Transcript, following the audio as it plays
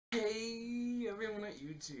Alright,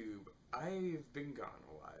 YouTube, I've been gone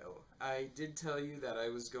a while. I did tell you that I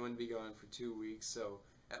was going to be gone for 2 weeks, so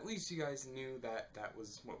at least you guys knew that that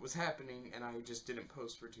was what was happening, and I just didn't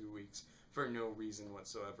post for 2 weeks for no reason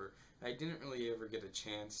whatsoever. I didn't really ever get a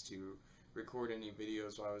chance to record any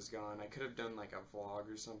videos while I was gone. I could have done like a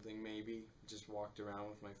vlog or something maybe, just walked around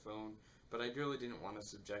with my phone, but I really didn't want to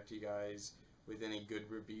subject you guys with any good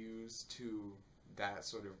reviews to that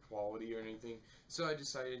sort of quality or anything, so I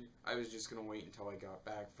decided I was just going to wait until I got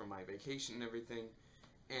back from my vacation and everything,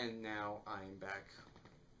 and now I'm back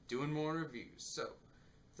doing more reviews. So,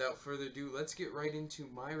 without further ado, let's get right into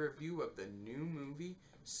my review of the new movie,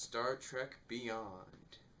 Star Trek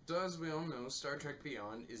Beyond. So as we all know, Star Trek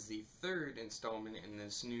Beyond is the third installment in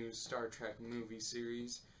this new Star Trek movie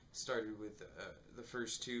series. Started with the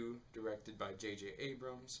first two, directed by J.J.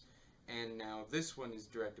 Abrams, and now this one is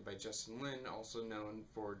directed by Justin Lin, also known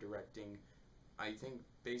for directing, I think,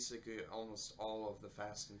 basically almost all of the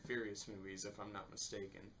Fast and Furious movies, if I'm not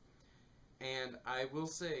mistaken. And I will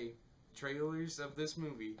say, trailers of this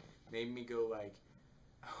movie made me go like,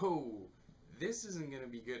 oh, this isn't going to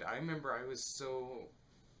be good. I remember I was so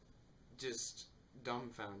just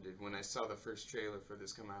dumbfounded when I saw the first trailer for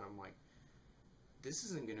this come out. I'm like, this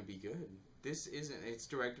isn't going to be good. This isn't. It's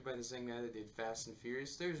directed by the same guy that did Fast and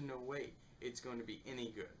Furious. There's no way it's going to be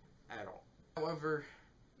any good at all. However,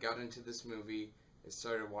 got into this movie, I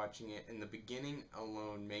started watching it, and the beginning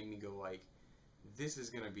alone made me go like, this is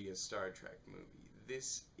going to be a Star Trek movie.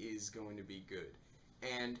 This is going to be good.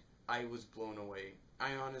 And I was blown away.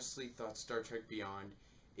 I honestly thought Star Trek Beyond,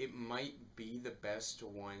 it might be the best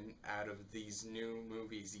one out of these new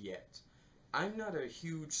movies yet. I'm not a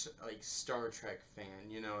huge, like, Star Trek fan,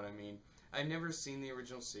 you know what I mean? I've never seen the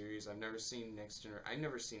original series, I've never seen I've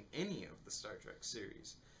never seen any of the Star Trek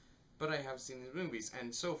series. But I have seen the movies,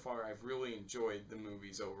 and so far I've really enjoyed the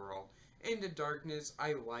movies overall. Into Darkness,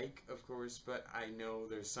 I like, of course, but I know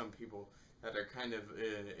there's some people that are kind of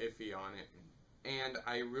iffy on it. And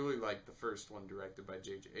I really like the first one, directed by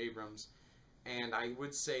J.J. Abrams. And I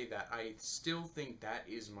would say that I still think that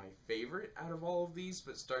is my favorite out of all of these,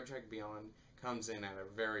 but Star Trek Beyond comes in at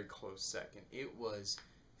a very close second. It was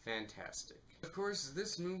fantastic. Of course,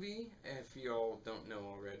 this movie, if y'all don't know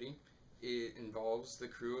already, it involves the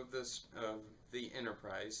crew of the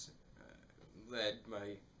Enterprise, led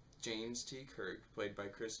by James T. Kirk, played by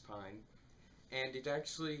Chris Pine, and it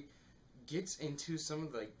actually gets into some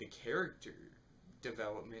of like the character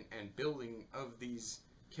development and building of these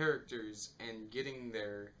characters and getting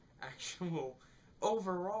their actual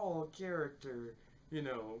overall character, you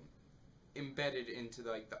know, embedded into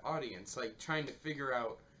like the audience, like trying to figure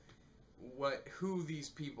out who these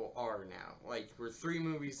people are now. Like, we're 3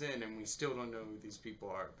 movies in and we still don't know who these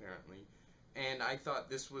people are, apparently. And I thought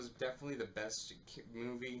this was definitely the best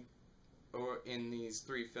movie in these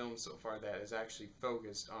 3 films so far that is actually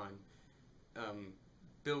focused on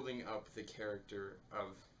building up the character of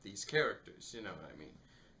these characters, you know what I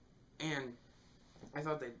mean? And I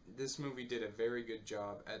thought that this movie did a very good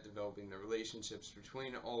job at developing the relationships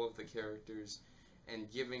between all of the characters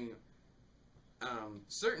and giving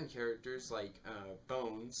certain characters like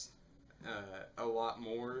Bones a lot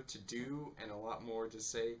more to do and a lot more to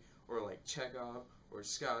say, or like Chekhov or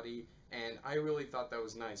Scotty, and I really thought that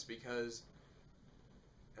was nice because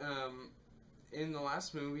in the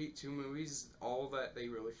last movie, 2 movies, all that they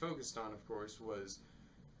really focused on, of course, was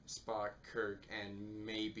Spock, Kirk, and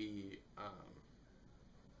maybe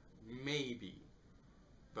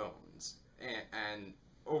Bones, and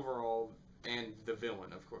overall, and the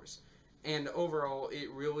villain, of course. And overall,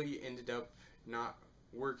 it really ended up not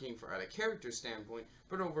working at a character standpoint,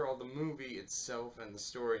 but overall the movie itself and the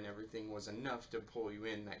story and everything was enough to pull you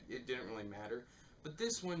in that it didn't really matter. But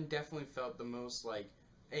this one definitely felt the most like,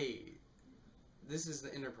 hey, this is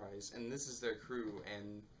the Enterprise, and this is their crew,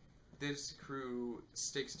 and this crew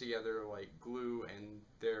sticks together like glue, and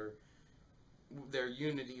their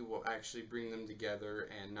unity will actually bring them together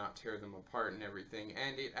and not tear them apart and everything.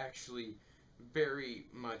 And it actually very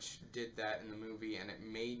much did that in the movie, and it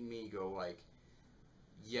made me go like,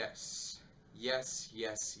 yes, yes,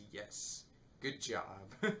 yes, yes, good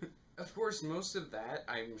job. Of course, most of that,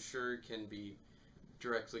 I'm sure, can be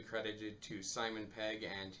directly credited to Simon Pegg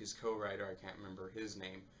and his co-writer, I can't remember his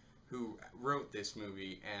name, who wrote this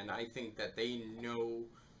movie, and I think that they knew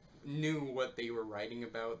what they were writing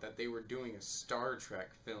about, that they were doing a Star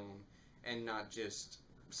Trek film, and not just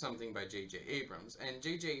something by J.J. Abrams. And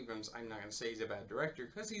J.J. Abrams, I'm not going to say he's a bad director,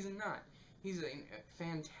 because he's not. He's a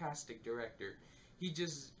fantastic director. He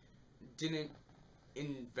just didn't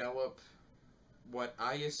envelop what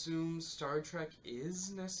I assume Star Trek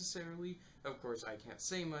is, necessarily, Of course, I can't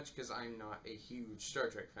say much because I'm not a huge Star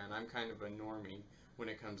Trek fan. I'm kind of a normie when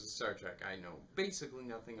it comes to Star Trek. I know basically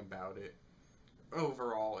nothing about it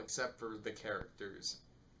overall except for the characters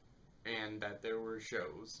and that there were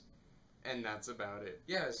shows. And that's about it.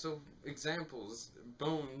 Yeah, so examples.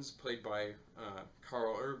 Bones, played by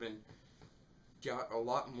Carl Urban, got a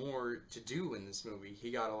lot more to do in this movie.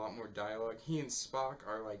 He got a lot more dialogue. He and Spock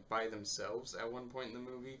are like by themselves at one point in the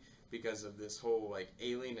movie because of this whole like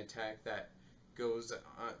alien attack that goes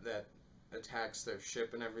that attacks their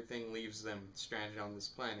ship and everything, leaves them stranded on this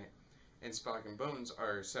planet. And Spock and Bones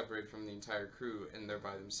are separated from the entire crew and they're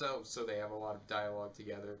by themselves, so they have a lot of dialogue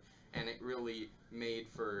together, and it really made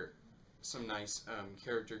for some nice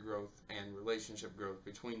character growth and relationship growth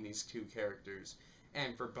between these two characters,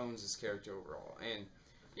 and for Bones' character overall. And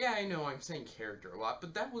yeah, I know I'm saying character a lot,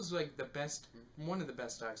 but that was like one of the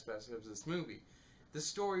best aspects of this movie. The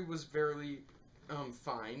story was very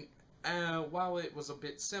fine. While it was a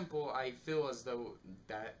bit simple, I feel as though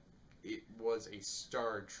that it was a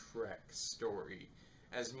Star Trek story,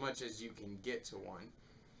 as much as you can get to one.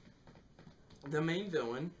 The main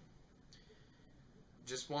villain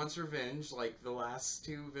just wants revenge, like the last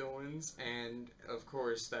two villains, and of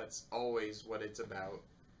course that's always what it's about.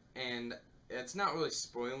 And it's not really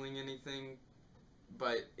spoiling anything,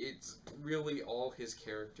 but it's really all his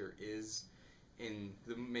character is in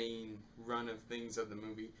the main run of things of the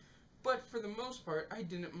movie. But for the most part, I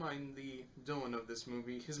didn't mind the villain of this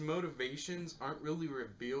movie. His motivations aren't really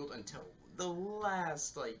revealed until the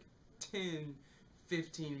last, like, 10,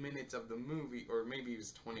 15 minutes of the movie, or maybe it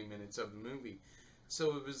was 20 minutes of the movie.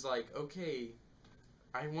 So it was like, okay,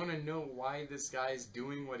 I want to know why this guy's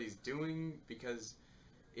doing what he's doing, because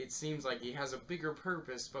it seems like he has a bigger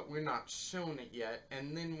purpose, but we're not shown it yet.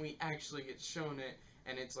 And then we actually get shown it,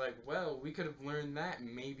 and it's like, well, we could have learned that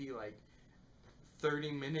maybe like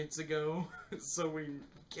 30 minutes ago, so we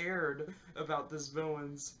cared about this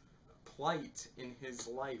villain's plight in his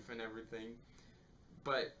life and everything.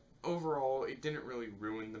 But overall, it didn't really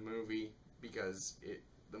ruin the movie, because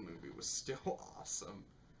the movie was still awesome.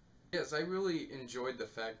 Yes, I really enjoyed the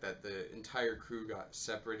fact that the entire crew got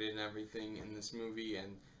separated and everything in this movie,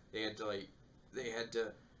 and they had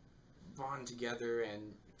to bond together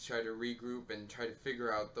and try to regroup and try to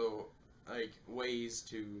figure out ways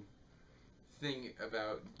to think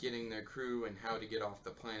about getting their crew and how to get off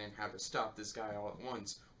the planet and how to stop this guy all at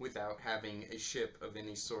once without having a ship of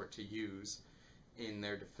any sort to use in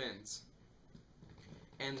their defense.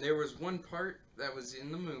 And there was one part that was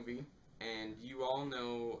in the movie, and you all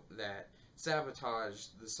know that Sabotage,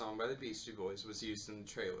 the song by the Beastie Boys, was used in the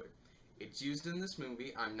trailer. It's used in this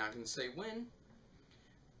movie. I'm not going to say when,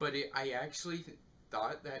 but I actually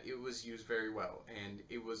thought that it was used very well, and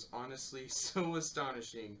it was honestly so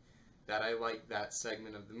astonishing that I liked that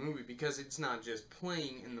segment of the movie, because it's not just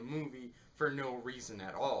playing in the movie for no reason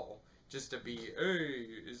at all, just to be, hey,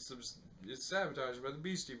 it's Sabotage by the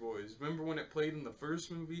Beastie Boys. Remember when it played in the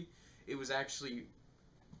first movie? It was actually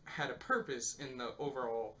had a purpose in the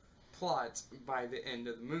overall plot by the end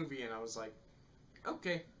of the movie, and I was like,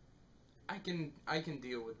 okay, I can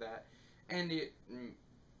deal with that. And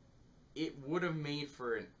it would have made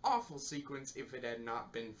for an awful sequence if it had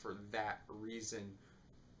not been for that reason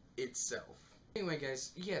itself. Anyway,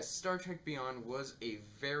 guys, yes, Star Trek Beyond was a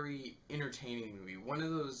very entertaining movie. One of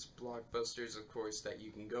those blockbusters, of course, that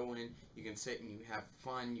you can go in, you can sit and you have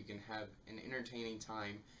fun, you can have an entertaining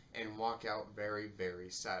time, and walk out very, very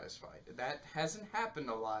satisfied. That hasn't happened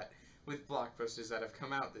a lot with blockbusters that have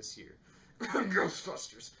come out this year.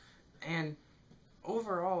 Ghostbusters! And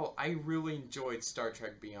overall, I really enjoyed Star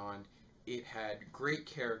Trek Beyond. It had great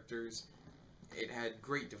characters. It had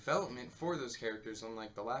great development for those characters,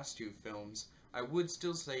 unlike the last two films. I would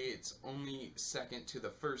still say it's only second to the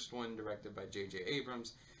first one, directed by J.J.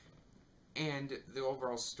 Abrams. And the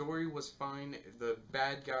overall story was fine. The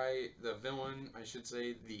bad guy, the villain, I should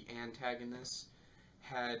say, the antagonist,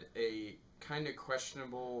 had a kind of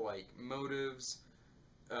questionable, like, motives,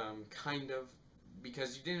 kind of,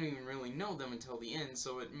 because you didn't even really know them until the end,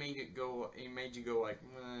 so it made you go like,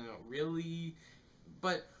 really?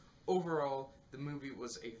 But overall, the movie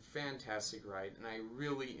was a fantastic ride, and I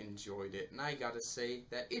really enjoyed it, and I gotta say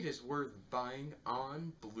that it is worth buying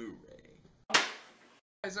on Blu-ray.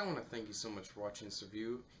 Guys, I want to thank you so much for watching this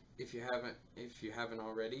review. If you haven't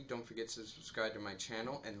already, don't forget to subscribe to my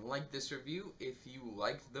channel and like this review if you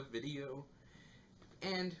liked the video.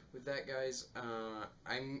 And with that, guys,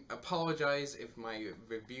 I apologize if my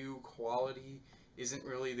review quality isn't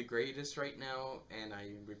really the greatest right now, and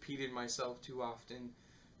I repeated myself too often,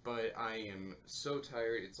 but I am so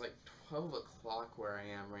tired. It's like 12 o'clock where I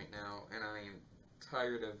am right now, and I am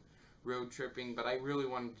tired of road tripping, but I really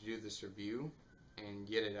wanted to do this review and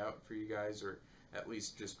get it out for you guys, or at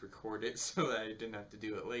least just record it so that I didn't have to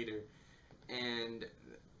do it later. And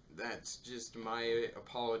that's just my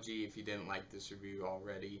apology if you didn't like this review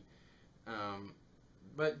already.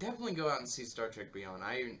 But definitely go out and see Star Trek Beyond.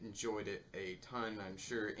 I enjoyed it a ton. I'm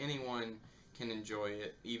sure anyone can enjoy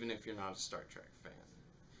it, even if you're not a Star Trek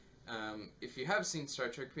fan. If you have seen Star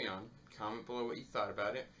Trek Beyond, comment below what you thought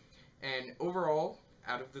about it. And overall,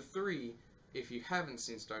 out of the three, if you haven't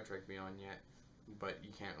seen Star Trek Beyond yet, but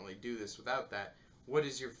you can't really do this without that, what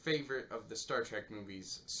is your favorite of the Star Trek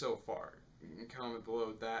movies so far? You can comment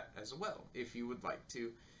below that as well, if you would like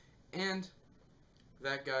to. And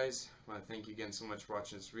that, guys, I want to thank you again so much for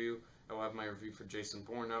watching this review. I will have my review for Jason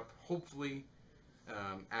Bourne up, hopefully,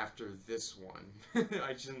 after this one.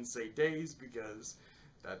 I shouldn't say days, because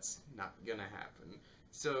that's not gonna happen.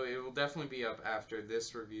 So it will definitely be up after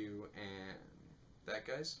this review, and that,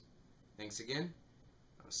 guys, thanks again.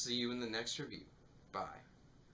 I'll see you in the next review. Bye.